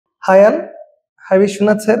Hi all. Hi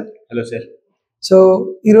Vishwanath sir. Hello sir. So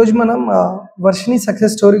ఈరోజు మనం Varshini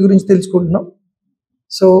success story గురించి తెలుసుకుంటున్నాం.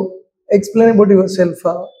 So explain about your self,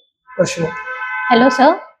 Varshini. Hello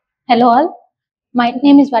sir. Hello all. My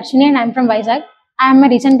name is Varshini and I am from Vizag. I am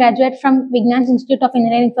a recent graduate from Vignan's Institute of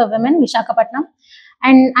Engineering for Women, Visakhapatnam,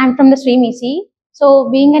 and I am from the stream ECE. So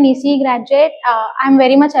being an ECE graduate, I am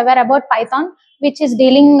very much aware about Python, which is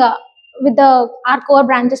dealing with our core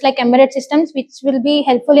branches like embedded systems, which will be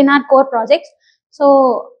helpful in our core projects. So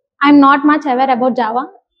I am not much aware about Java.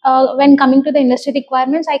 When coming to the industry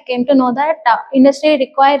requirements, I came to know that industry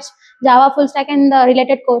requires Java full stack and the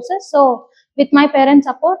related courses. So with my parents'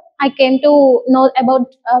 support, I came to know about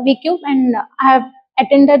Vcube, and I have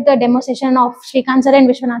attended the demo session of Srikanth sir and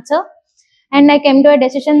Vishwanath sir. And I came to a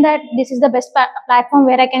decision that this is the best platform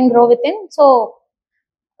where I can grow within. So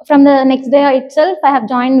from the next day itself, I have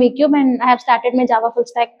joined Vcube and I have started my Java full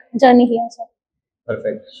stack journey here, sir.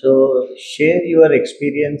 Perfect. So share your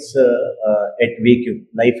experience at Vcube,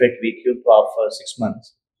 life at Vcube of 6 months.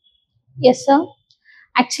 Yes, sir.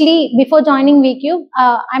 Actually, before joining Vcube,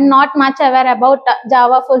 I'm not much aware about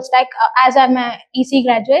Java full stack as I'm a EC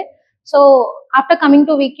graduate. So after coming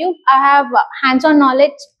to Vcube, I have hands-on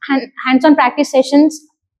knowledge, hands-on practice sessions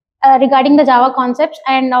regarding the Java concepts,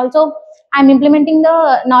 and also I'm implementing the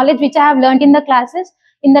knowledge which I have learned in the classes,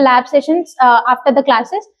 in the lab sessions after the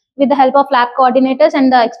classes, with the help of lab coordinators and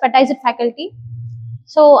the expertise faculty.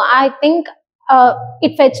 So I think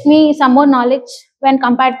it fetched me some more knowledge when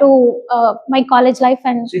compared to my college life.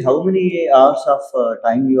 And See, how many hours of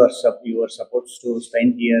time you are supposed to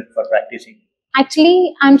spend here for practicing?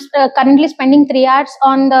 actually, I'm currently spending 3 hours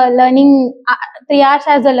on the learning, 3 hours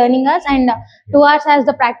as the learning hours, and 2 hours as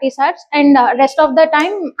the practice hours, and rest of the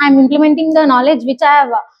time I'm implementing the knowledge which I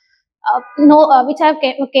have which I have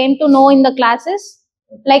came to know in the classes,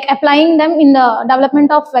 like applying them in the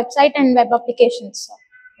development of website and web applications.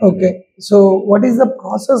 Okay, so what is the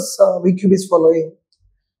process Vcube is following?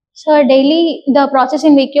 So daily, the process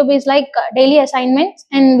in Vcube is like daily assignments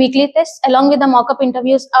and weekly tests along with the mock-up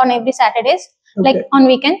interviews on every Saturdays, like on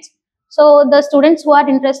weekends. So the students who are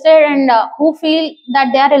interested and who feel that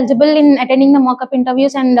they are eligible in attending the mock-up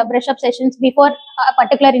interviews and the brush-up sessions before a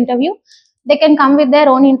particular interview, they can come with their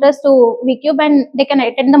own interest to Vcube and they can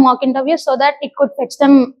attend the mock interviews so that it could fetch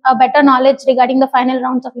them a better knowledge regarding the final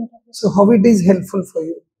rounds of interviews. So how it is helpful for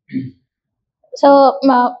you? So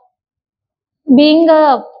being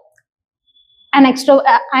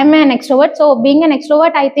I'm an extrovert. So being an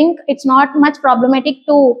extrovert, I think it's not much problematic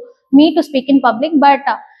to me to speak in public, but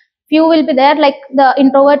few will be there, like the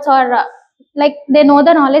introverts, or like they know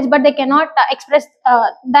the knowledge, but they cannot express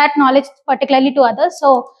that knowledge particularly to others. So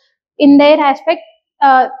in their aspect,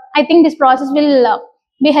 I think this process will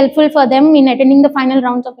be helpful for them in attending the final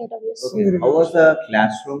rounds of interviews. Okay. How was the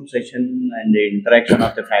classroom session and the interaction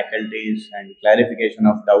of the faculties and clarification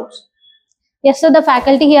of doubts? Yes, so the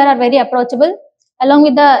faculty here are very approachable, along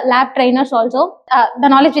with the lab trainers also. The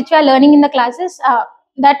knowledge which we are learning in the classes,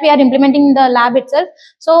 that we are implementing in the lab itself.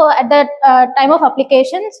 So at the time of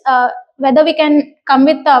applications, whether we can come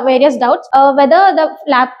with various doubts, whether the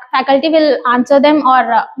lab faculty will answer them or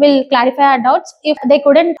will clarify our doubts. If they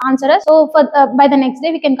couldn't answer us, so for by the next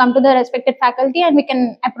day we can come to the respected faculty and we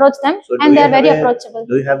can approach them, So and they are very approachable.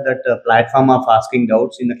 Do you have that platform of asking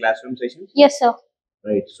doubts in the classroom sessions? Yes, sir.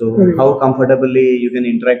 Right. So how comfortably you can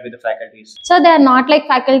interact with the faculties? So they are not like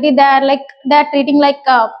faculty. They are treating like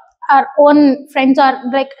our own friends or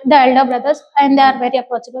like the elder brothers, and they are very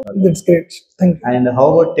approachable. That's great. Thank you. And how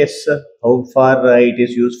about tests, sir? How far it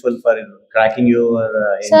is useful for cracking your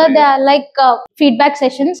So they are like feedback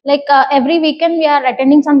sessions. Like every weekend we are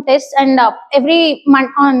attending some tests, and every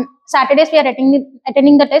month on Saturdays we are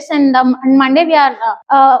attending the tests, and on Monday we are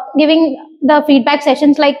giving the feedback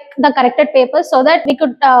sessions, like the corrected papers, so that we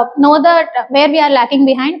could know that where we are lacking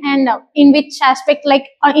behind and in which aspect, like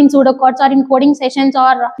in pseudocodes or in coding sessions,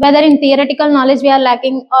 or whether in theoretical knowledge we are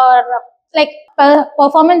lacking, or like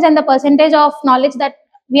performance and the percentage of knowledge that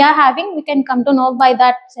we are having, we can come to know by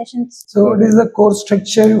that sessions. So what is the course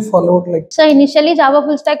structure you followed? Like, So initially Java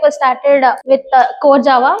full stack was started with core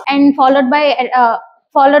Java, and followed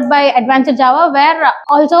by advanced Java, where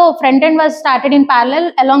also front end was started in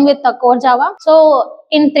parallel along with core Java. So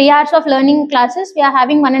in 3 hours of learning classes, we are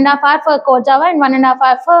having 1.5 hour for core Java and 1.5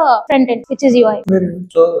 hour for front end, which is UI. very good.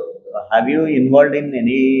 So have you involved in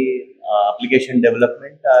any application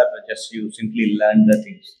development, or just you simply learn the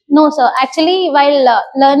things? No, sir. Actually, while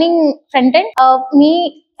learning front end,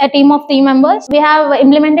 a team of 3 members, we have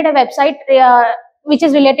implemented a website which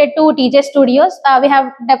is related to TJ Studios.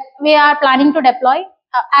 We are planning to deploy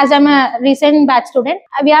as I'm a recent batch student,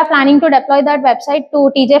 we are planning to deploy that website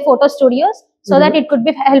to TJ Photo Studios so that it could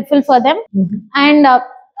be helpful for them. And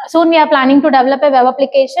soon we are planning to develop a web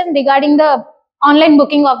application regarding the online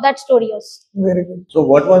booking of that studios. Very good. So,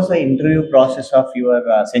 what was the interview process of your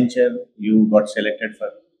Accenture you got selected for?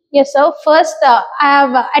 Yes, sir. First, I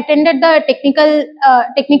have attended the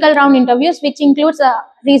technical round interviews, which includes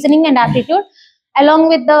reasoning and aptitude, along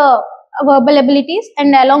with the verbal abilities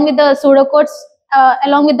and along with the pseudocodes,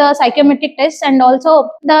 along with the psychometric tests, and also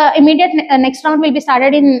the immediate next round will be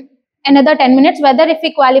started in another 10 minutes. Whether if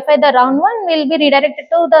we qualify the round 1, we'll be redirected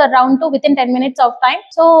to the round 2 within 10 minutes of time.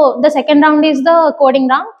 So the second round is the coding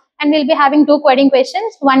round, and we'll be having 2 coding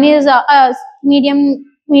questions. One is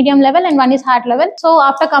medium level and one is hard level. So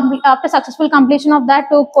after successful completion of that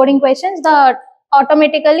 2 coding questions,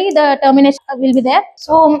 automatically the termination will be there.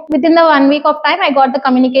 So within the 1 week of time, I got the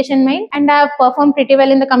communication mail, and I have performed pretty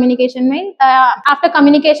well in the communication mail. After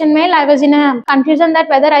communication mail, I was in a confusion that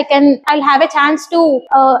whether I'll have a chance to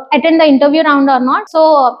attend the interview round or not.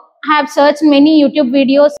 So I have searched many YouTube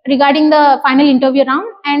videos regarding the final interview round,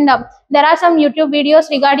 and there are some YouTube videos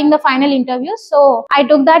regarding the final interviews. So I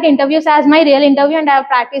took that interviews as my real interview, and I have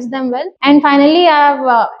practiced them well. And finally, I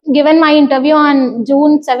have given my interview on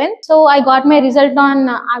June 7th. So I got my result on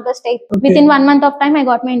August 8th. Okay. Within 1 month of time, I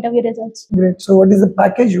got my interview results. Great. So what is the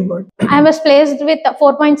package you got? I was placed with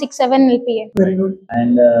 4.67 LPA. Very good.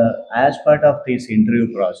 And as part of this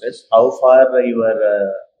interview process, how far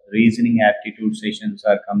your reasoning aptitude sessions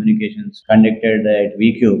or communications conducted at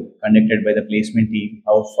Vcube, conducted by the placement team,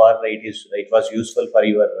 how far it was useful for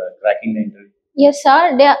your cracking the interview? Yes,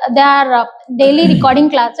 sir. There are daily recording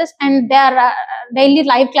classes, and there are daily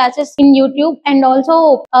live classes in YouTube, and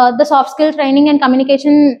also the soft skill training and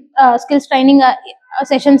communication skills training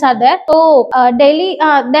sessions are there. So daily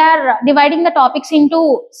they are dividing the topics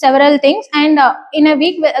into several things, and in a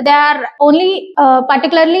week they are only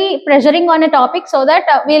particularly pressuring on a topic so that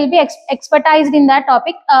we'll be expertised in that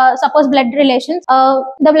topic. Suppose blood relations,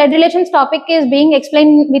 the blood relations topic is being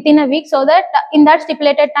explained within a week, so that in that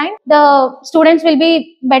stipulated time the students will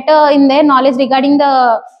be better in their knowledge regarding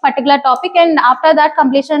the particular topic, and after that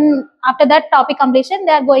topic completion,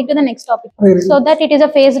 they are going to the next topic. So that it is a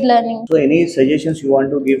phased learning. So any suggestions you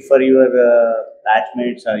want to give for your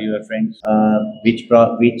batchmates or your friends?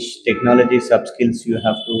 Which technology sub skills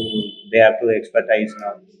they have to expertise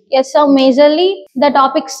now? Yes, so majorly the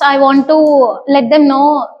topics I want to let them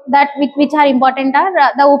know that which are important are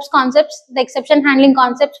the OOPS concepts, the exception handling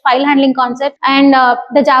concepts, file handling concepts, and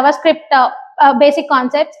the JavaScript basic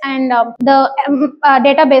concepts, and the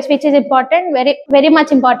database, which is important, very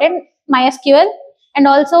much important, MySQL, and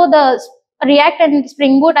also the React and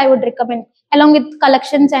Spring Boot I would recommend, along with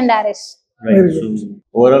collections and arrays. Right. So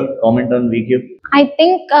overall comment on Vcube. I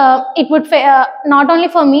think it would not only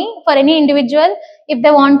for me, for any individual, if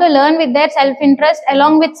they want to learn with their self-interest,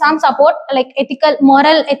 along with some support like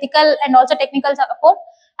moral, ethical, and also technical support,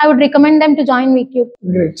 I would recommend them to join Vcube.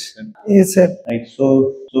 Great. Yes, sir. Right.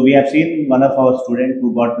 So we have seen one of our students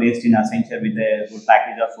who got placed in Accenture with a good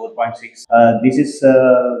package of 4.6. This is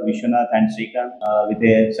Vishwanath and Srikanth with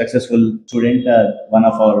a successful student, one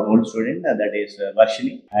of our old student, that is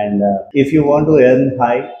Varshini. And if you want to earn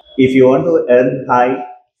high,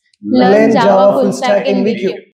 Learn Java full stack in Vcube.